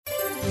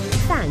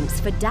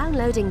Thanks for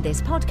downloading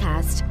this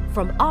podcast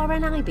from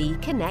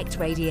RNIB Connect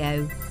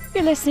Radio.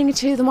 You're listening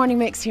to The Morning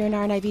Mix here on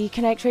RNIB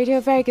Connect Radio.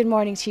 Very good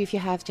morning to you if you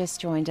have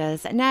just joined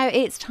us. Now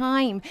it's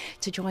time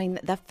to join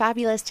the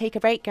fabulous Take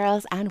a Break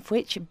girls. And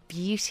which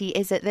beauty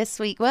is it this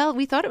week? Well,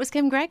 we thought it was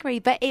Kim Gregory,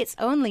 but it's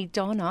only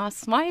Donna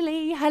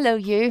Smiley. Hello,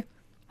 you.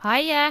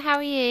 Hiya, how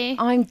are you?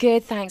 I'm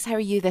good, thanks. How are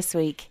you this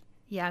week?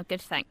 Yeah, I'm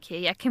good, thank you.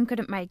 Yeah, Kim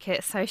couldn't make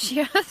it, so she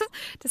has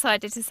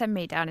decided to send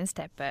me down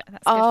instead, but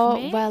that's good for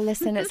me. Oh, well,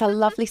 listen, it's a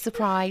lovely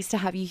surprise to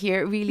have you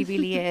here. It really,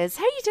 really is.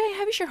 How are you doing?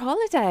 How was your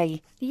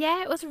holiday?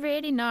 Yeah, it was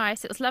really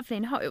nice. It was lovely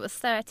and hot. It was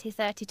 30,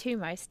 32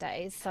 most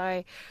days,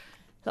 so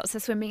lots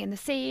of swimming in the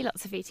sea,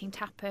 lots of eating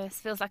tapas.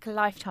 Feels like a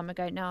lifetime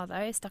ago now,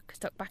 though, stuck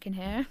back in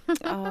here.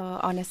 Oh,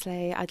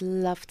 honestly, I'd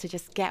love to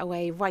just get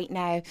away right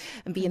now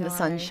and be in the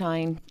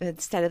sunshine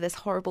instead of this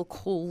horrible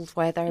cold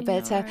weather.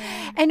 But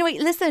anyway,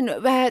 listen,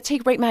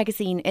 Take a Break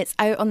magazine, it's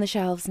out on the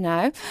shelves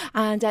now.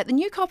 And the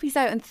new copy's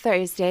out on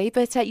Thursday,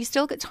 but you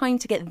still got time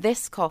to get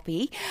this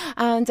copy.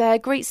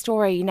 And great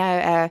story.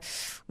 Now,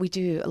 we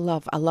do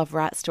love a love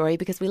rat story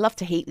because we love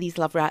to hate these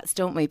love rats,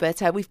 don't we?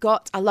 But we've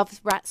got a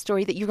love rat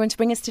story that you're going to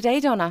bring us today,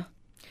 Donna.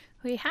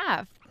 We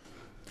have.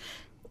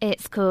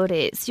 It's called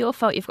It's Your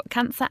Fault You've Got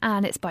Cancer,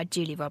 and it's by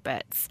Julie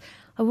Roberts.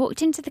 I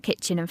walked into the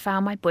kitchen and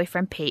found my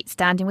boyfriend Pete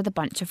standing with a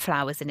bunch of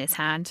flowers in his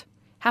hand.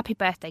 "Happy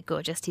birthday,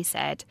 gorgeous," he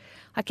said.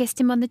 I kissed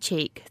him on the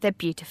cheek. "They're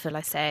beautiful,"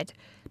 I said.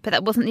 But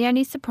that wasn't the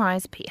only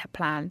surprise Pete had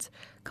planned.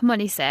 "Come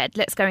on," he said,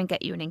 "let's go and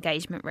get you an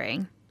engagement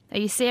ring." "Are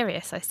you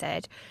serious?" I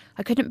said.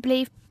 I couldn't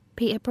believe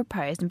Pete had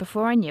proposed, and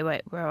before I knew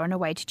it, we were on our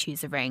way to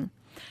choose a ring.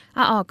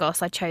 At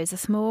Argos, I chose a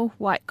small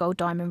white gold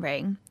diamond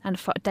ring, and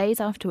for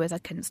days afterwards I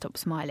couldn't stop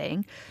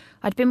smiling.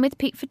 I'd been with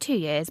Pete for 2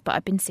 years, but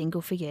I'd been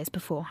single for years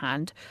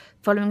beforehand,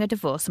 following a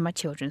divorce from my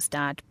children's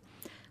dad.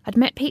 I'd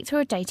met Pete through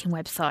a dating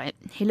website.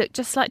 He looked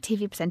just like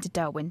TV presenter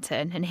Dale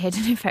Winton, and he had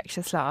an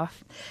infectious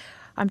laugh.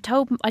 I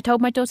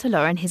told my daughter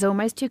Lauren he's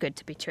almost too good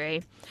to be true.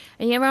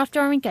 A year after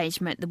our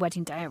engagement, the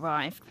wedding day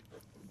arrived.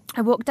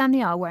 I walked down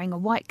the aisle wearing a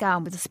white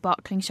gown with the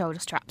sparkling shoulder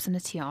straps and a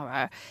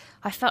tiara.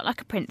 I felt like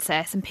a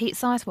princess, and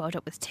Pete's eyes welled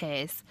up with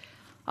tears.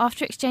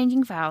 After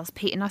exchanging vows,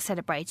 Pete and I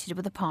celebrated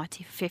with a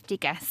party for 50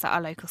 guests at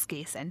our local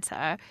ski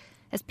centre.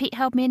 As Pete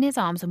held me in his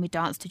arms and we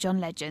danced to John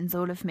Legend's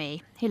All of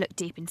Me, he looked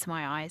deep into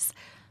my eyes.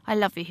 "I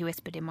love you," he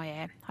whispered in my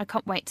ear. "I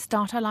can't wait to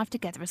start our life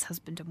together as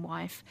husband and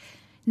wife."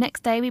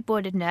 Next day, we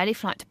boarded an early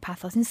flight to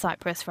Paphos in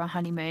Cyprus for our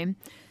honeymoon.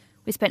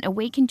 We spent a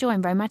week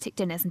enjoying romantic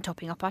dinners and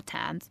topping up our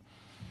tans.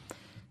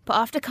 But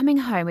after coming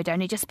home, we'd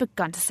only just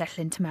begun to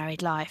settle into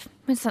married life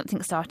when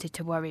something started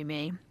to worry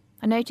me.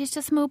 I noticed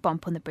a small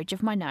bump on the bridge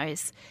of my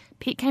nose.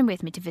 Pete came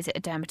with me to visit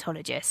a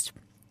dermatologist.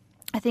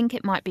 "I think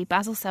it might be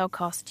basal cell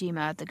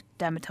carcinoma," the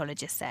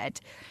dermatologist said.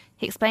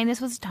 He explained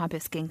this was a type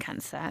of skin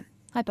cancer.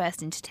 I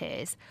burst into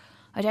tears.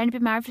 I'd only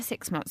been married for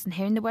 6 months, and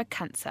hearing the word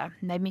cancer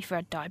made me fear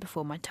I'd die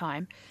before my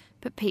time.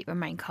 But Pete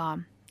remained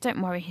calm.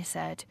 "Don't worry," he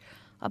said.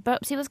 Our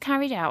biopsy was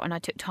carried out, and I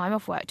took time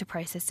off work to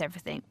process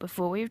everything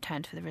before we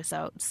returned for the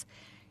results.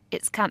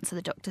 "It's cancer,"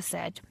 the doctor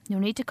said. "You'll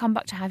need to come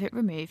back to have it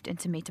removed and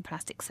to meet a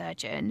plastic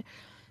surgeon."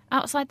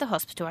 Outside the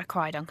hospital, I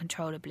cried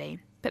uncontrollably,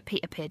 but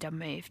Pete appeared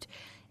unmoved.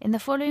 In the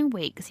following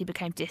weeks, he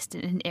became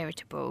distant and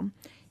irritable.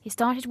 He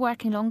started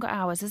working longer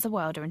hours as a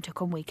welder and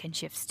took on weekend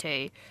shifts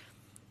too.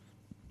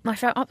 I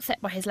felt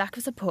upset by his lack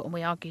of support, and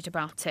we argued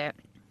about it.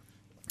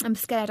 "I'm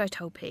scared," I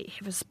told Pete.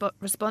 His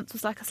response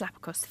was like a slap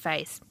across the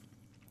face.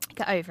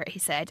 "Get over it," he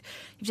said.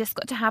 "You've just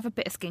got to have a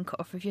bit of skin cut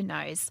off of your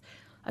nose."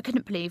 I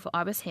couldn't believe what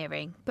I was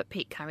hearing, but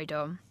Pete carried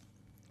on.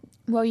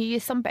 "Well, you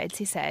use sunbeds,"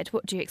 he said.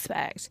 "What do you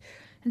expect?"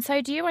 "And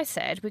so do you," I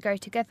said. "We go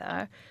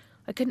together."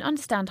 I couldn't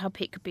understand how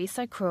Pete could be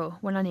so cruel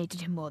when I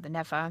needed him more than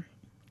ever.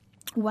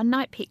 One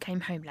night Pete came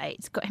home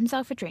late, got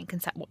himself a drink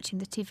and sat watching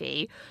the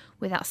TV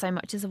without so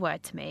much as a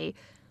word to me.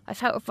 I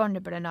felt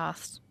vulnerable and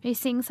asked, "Are you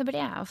seeing somebody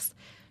else?"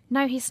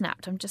 "No," he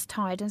snapped. "I'm just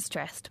tired and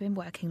stressed. Been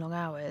working long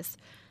hours."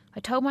 I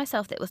told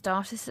myself that it was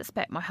daft to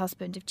suspect my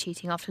husband of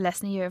cheating after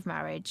less than a year of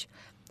marriage.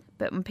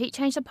 But when Pete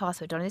changed the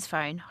password on his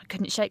phone, I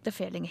couldn't shake the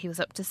feeling he was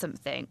up to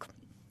something.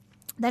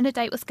 Then a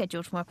date was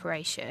scheduled for my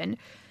operation.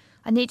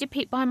 I needed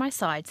Pete by my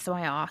side, so I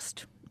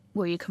asked,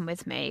 "Will you come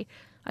with me?"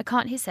 "I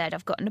can't," he said.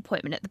 "I've got an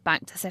appointment at the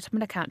bank to set up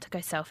an account to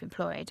go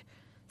self-employed."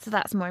 "So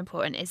that's more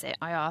important, is it?"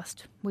 I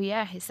asked. "Well,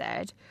 yeah," he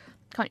said.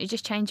 "Can't you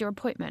just change your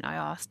appointment?" I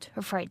asked.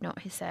 "Afraid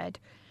not," he said.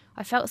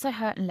 I felt so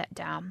hurt and let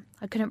down.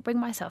 I couldn't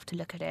bring myself to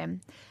look at him.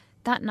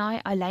 That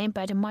night, I lay in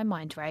bed and my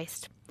mind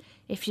raced.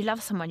 If you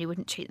love someone, you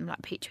wouldn't treat them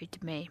like Pete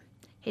treated me.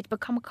 He'd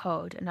become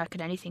cold, and I could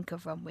only think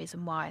of one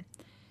reason why.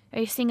 "Are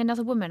you seeing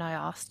another woman?" I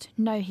asked.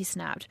 "No," he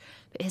snapped,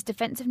 but his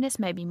defensiveness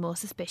made me more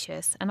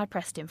suspicious, and I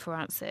pressed him for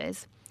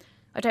answers.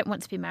 "I don't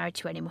want to be married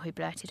to you anymore," he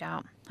blurted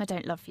out. "I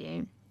don't love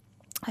you."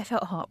 I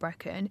felt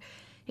heartbroken.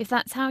 "If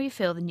that's how you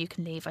feel, then you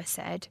can leave," I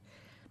said.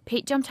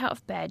 Pete jumped out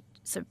of bed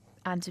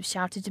and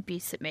shouted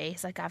abuse at me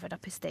as I gathered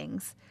up his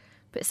things.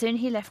 But soon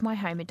he left my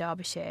home in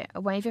Derbyshire.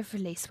 A wave of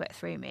release swept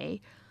through me.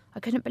 I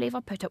couldn't believe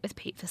I put up with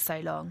Pete for so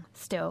long.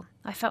 Still,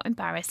 I felt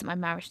embarrassed that my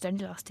marriage had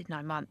only lasted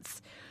 9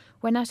 months.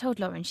 When I told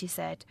Lauren, she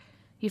said,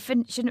 You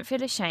shouldn't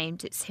feel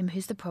ashamed. It's him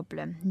who's the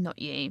problem, not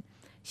you.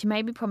 She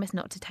made me promise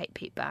not to take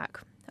Pete back.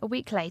 A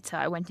week later,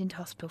 I went into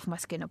hospital for my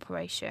skin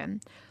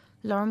operation.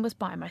 Lauren was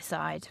by my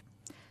side.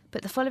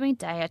 But the following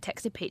day, I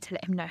texted Pete to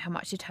let him know how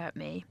much it hurt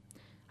me.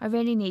 I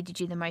really needed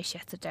you the most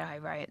yesterday, I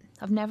wrote.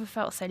 I've never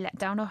felt so let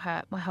down or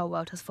hurt. My whole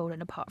world has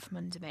fallen apart from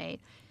under me.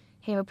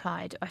 He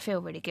replied, I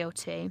feel really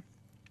guilty.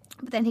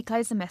 But then he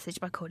closed the message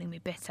by calling me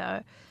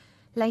bitter.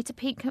 Later,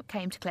 Pete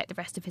came to collect the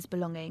rest of his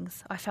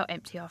belongings. I felt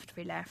empty after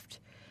he left.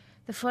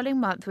 The following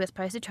month, we were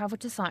supposed to travel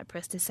to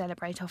Cyprus to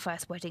celebrate our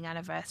first wedding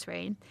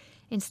anniversary.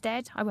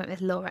 Instead, I went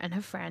with Laura and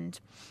her friend.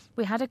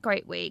 We had a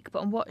great week, but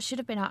on what should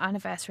have been our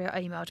anniversary,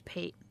 I emailed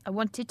Pete. I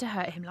wanted to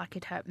hurt him like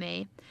he'd hurt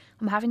me.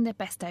 I'm having the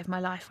best day of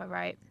my life, I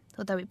wrote,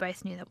 although we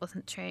both knew that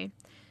wasn't true.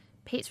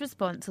 Pete's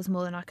response was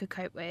more than I could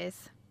cope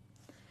with.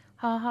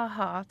 Ha ha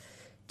ha.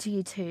 To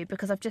you too,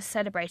 because I've just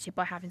celebrated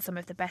by having some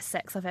of the best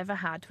sex I've ever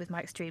had with my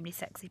extremely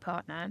sexy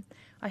partner.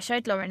 I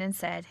showed Lauren and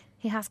said,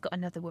 he has got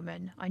another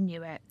woman. I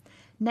knew it.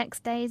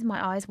 Next days,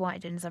 my eyes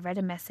widened as I read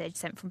a message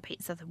sent from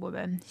Pete's other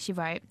woman. She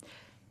wrote,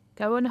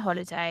 go on a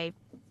holiday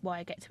while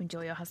I get to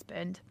enjoy your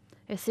husband.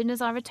 As soon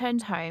as I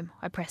returned home,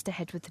 I pressed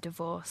ahead with the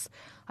divorce.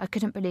 I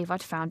couldn't believe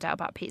I'd found out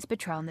about Pete's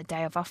betrayal on the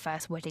day of our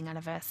first wedding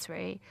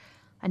anniversary.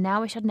 I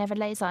now wish I'd never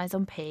laid eyes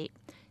on Pete.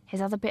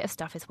 His other bit of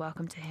stuff is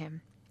welcome to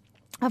him.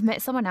 I've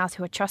met someone else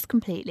who I trust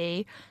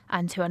completely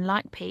and who,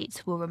 unlike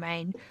Pete, will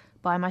remain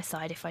by my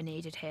side if I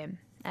needed him.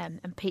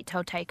 And Pete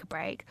told Take a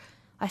Break,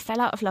 I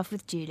fell out of love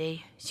with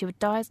Julie. She was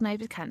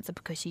diagnosed with cancer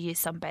because she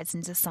used sunbeds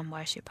and the sun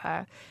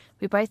worshipper.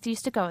 We both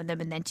used to go on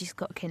them and then she's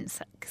got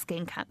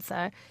skin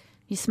cancer.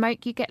 You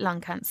smoke, you get lung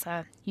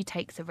cancer. You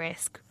take the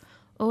risk.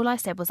 All I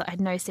said was that I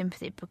had no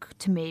sympathy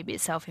to me, but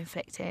it's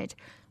self-inflicted.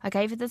 I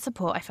gave her the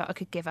support I felt I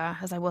could give her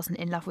as I wasn't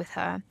in love with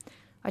her.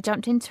 I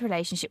jumped into a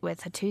relationship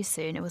with her too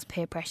soon and was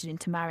peer pressured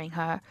into marrying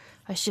her.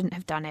 I shouldn't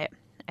have done it.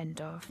 End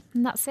of.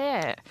 And that's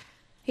it.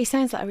 He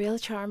sounds like a real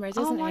charmer,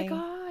 doesn't he? Oh my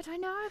God, I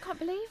know, I can't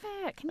believe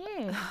it. Can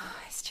you?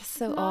 It's just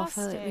so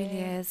awful, it really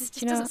is. He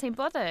just doesn't seem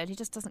bothered. He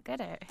just doesn't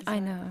get it. I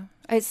know.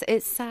 It's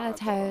sad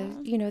how,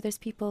 there's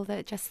people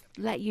that just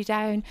let you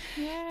down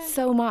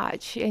so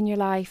much in your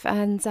life.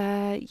 And,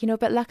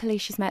 but luckily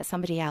she's met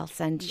somebody else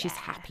and she's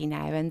happy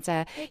now. And,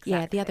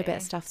 exactly. The other bit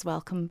of stuff's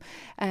welcome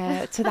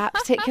to that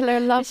particular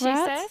love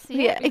rat.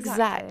 Yeah,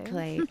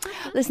 exactly.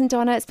 Listen,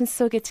 Donna, it's been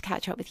so good to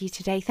catch up with you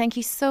today. Thank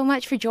you so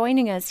much for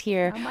joining us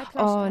here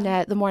on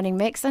The Morning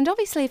Mix. And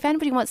obviously, if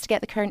anybody wants to get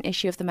the current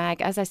issue of the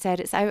mag, as I said,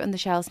 it's out on the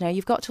shelves now.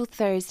 You've got till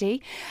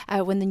Thursday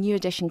when the new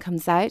edition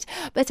comes out.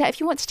 But if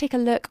you want to take a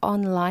look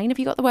online, have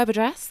you got the web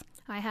address?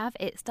 I have.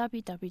 It's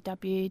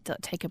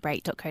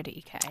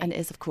www.takeabreak.co.uk. And it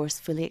is, of course,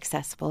 fully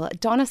accessible.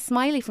 Donna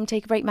Smiley from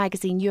Take a Break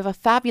magazine, you have a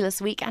fabulous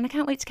week and I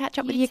can't wait to catch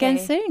up with you again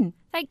soon.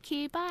 Thank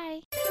you.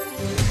 Bye.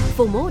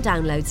 For more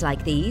downloads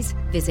like these,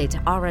 visit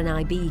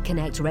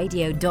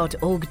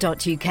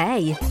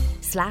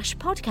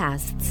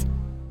rnibconnectradio.org.uk/podcasts.